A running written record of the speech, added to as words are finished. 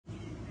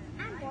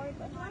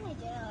What do you want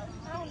to do?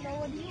 I don't know.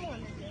 What do you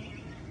want to do?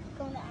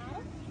 Go in the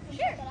attic? Sure.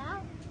 Check it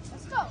out.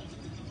 Let's go.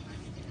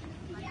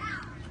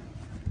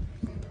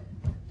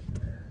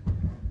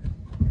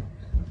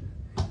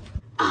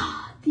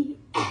 Ah, the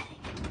attic.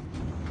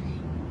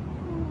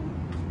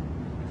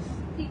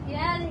 The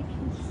attic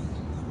is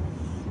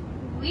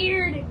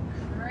weird and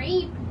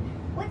creepy.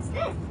 What's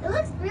this? It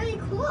looks really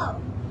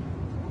cool.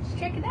 Let's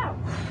check it out.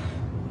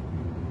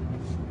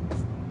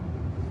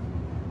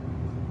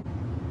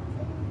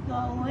 The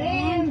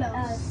land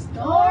of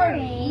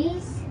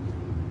stories.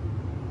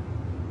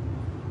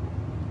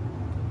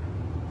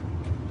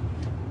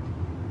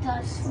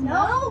 The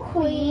Snow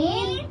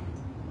Queen.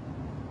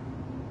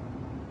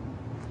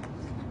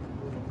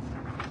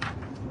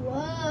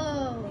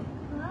 Whoa.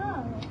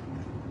 Oh.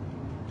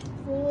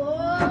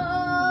 Whoa.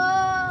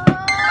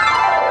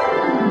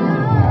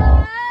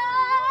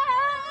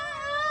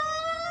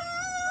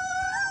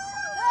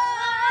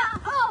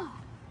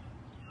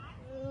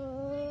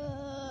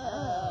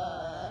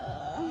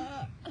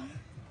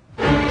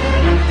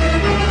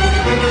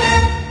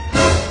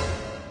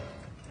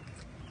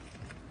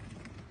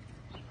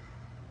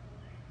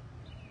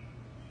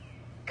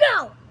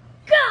 Go!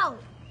 Go!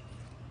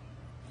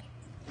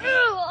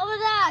 Ooh, over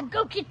there!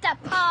 Go get that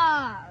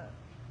paw!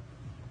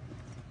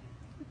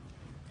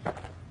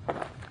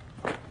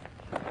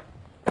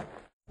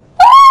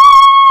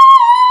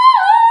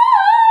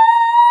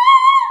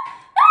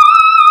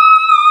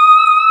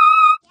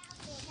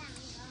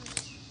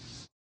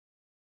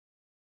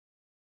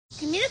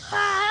 Give me the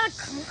paw!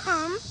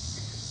 Come.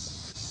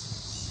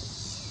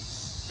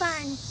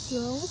 Fine,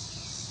 Joe.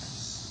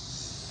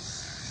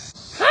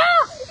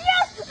 Ah!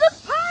 Yes! The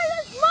pie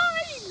is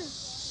mine!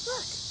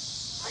 Look!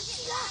 What you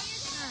got?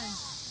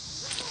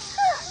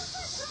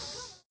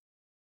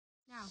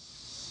 Now,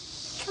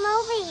 Come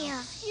over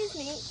here. excuse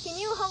me, can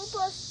you help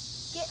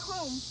us get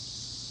home?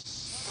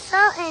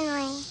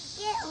 Certainly.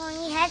 Get on.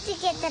 You have to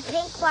get the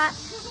pink one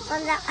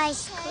from the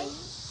ice cream.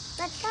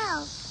 Let's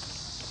go.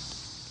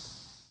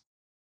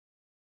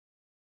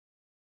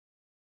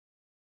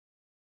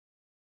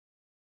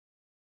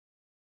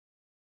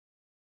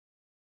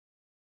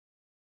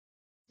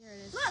 There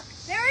it is. Look!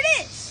 There it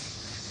is!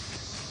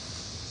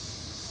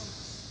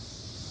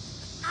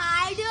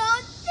 I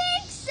don't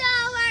think so,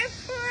 our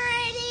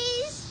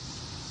pretties!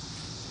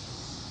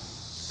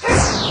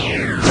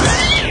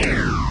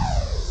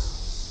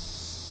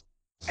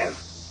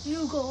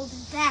 You golden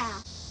there.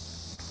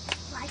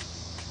 Right.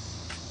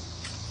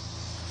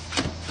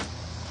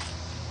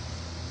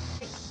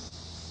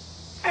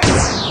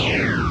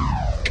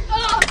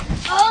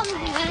 Oh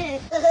my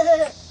head.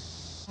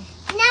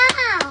 No.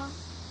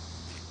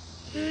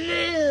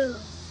 Blue.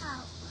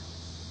 Oh.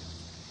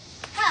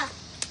 Ah,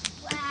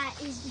 where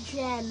is the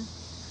gem?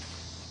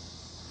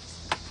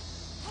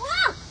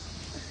 Whoa.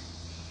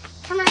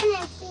 Come on,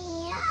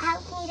 Anthony.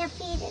 Help me to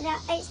feed it the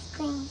ice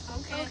cream.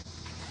 Okay.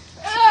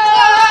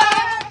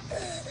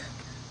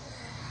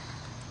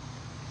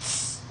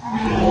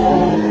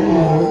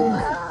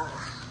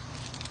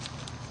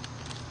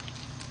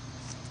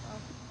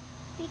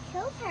 We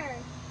killed her.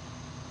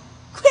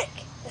 Quick!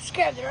 Let's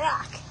grab the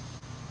rock.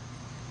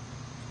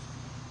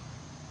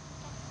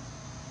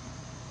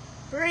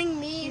 Bring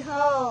me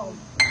home.